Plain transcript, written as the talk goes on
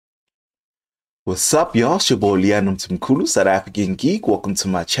What's up, y'all? It's your boy Leanum Timkulu, s.a.geek Geek. Welcome to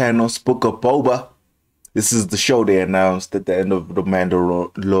my channel, Book of Boba. This is the show they announced at the end of The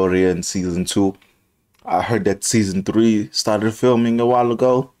Mandalorian Season 2. I heard that Season 3 started filming a while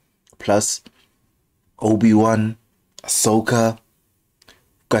ago. Plus, Obi-Wan, Ahsoka.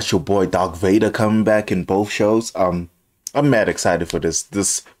 Got your boy Darth Vader coming back in both shows. I'm mad excited for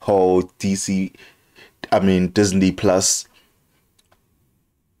this whole Disney Plus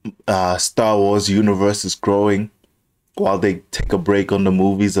Star Wars universe is growing while they take a break on the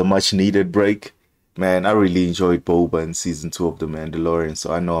movies, a much needed break. Man, I really enjoyed Boba in season 2 of The Mandalorian,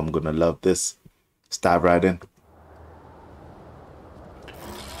 so I know I'm gonna love this. Let's dive right in.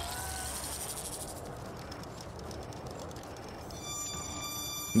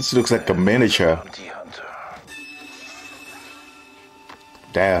 This looks like a miniature.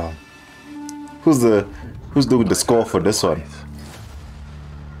 Damn. Who's doing the score for this one?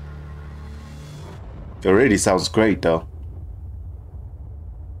 It already sounds great though.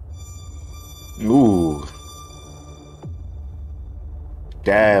 Ooh.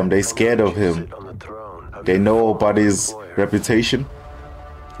 Damn, they scared of him. They know about his reputation.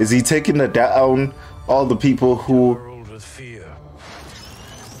 Is he taking down all the people who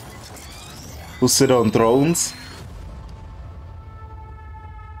sit on thrones?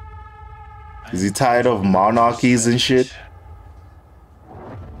 Is he tired of monarchies and shit?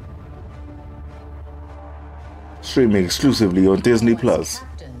 Streaming exclusively on Disney Plus.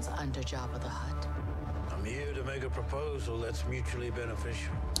 I'm here to make a proposal that's mutually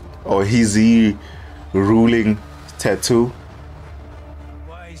beneficial. Or he's the ruling tattoo.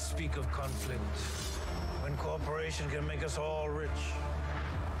 Why speak of conflict when cooperation can make us all rich?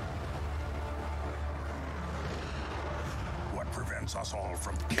 What prevents us all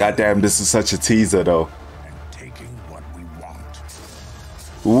from Goddamn, this is such a teaser though. and taking what we want?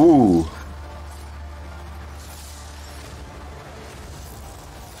 Ooh.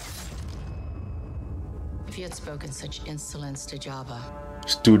 If you had spoken such insolence to Jabba,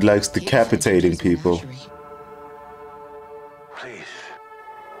 This dude likes decapitating people. Please,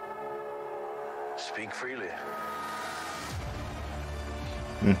 speak freely.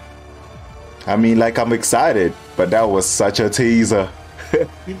 I mean, like, I'm excited, but that was such a teaser.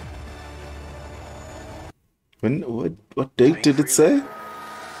 What date did it say?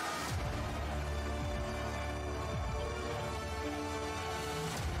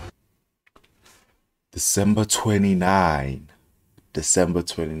 December 29. December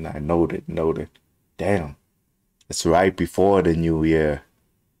 29. Noted. Damn. It's right before the new year.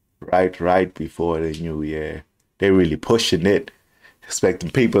 Right before the new year. They're really pushing it.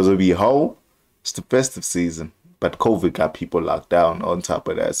 Expecting people to be home. It's the festive season. But COVID got people locked down on top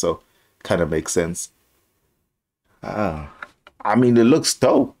of that, so kind of makes sense. I mean, it looks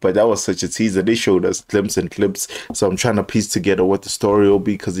dope, but that was such a teaser. They showed us glimpses and clips, so I'm trying to piece together what the story will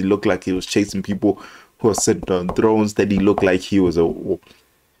be, because he looked like he was chasing people who are sitting on thrones. That he looked like he was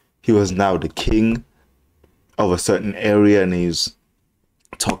now the king of a certain area, and he's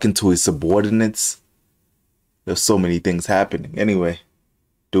talking to his subordinates. There's so many things happening. Anyway,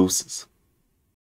 deuces.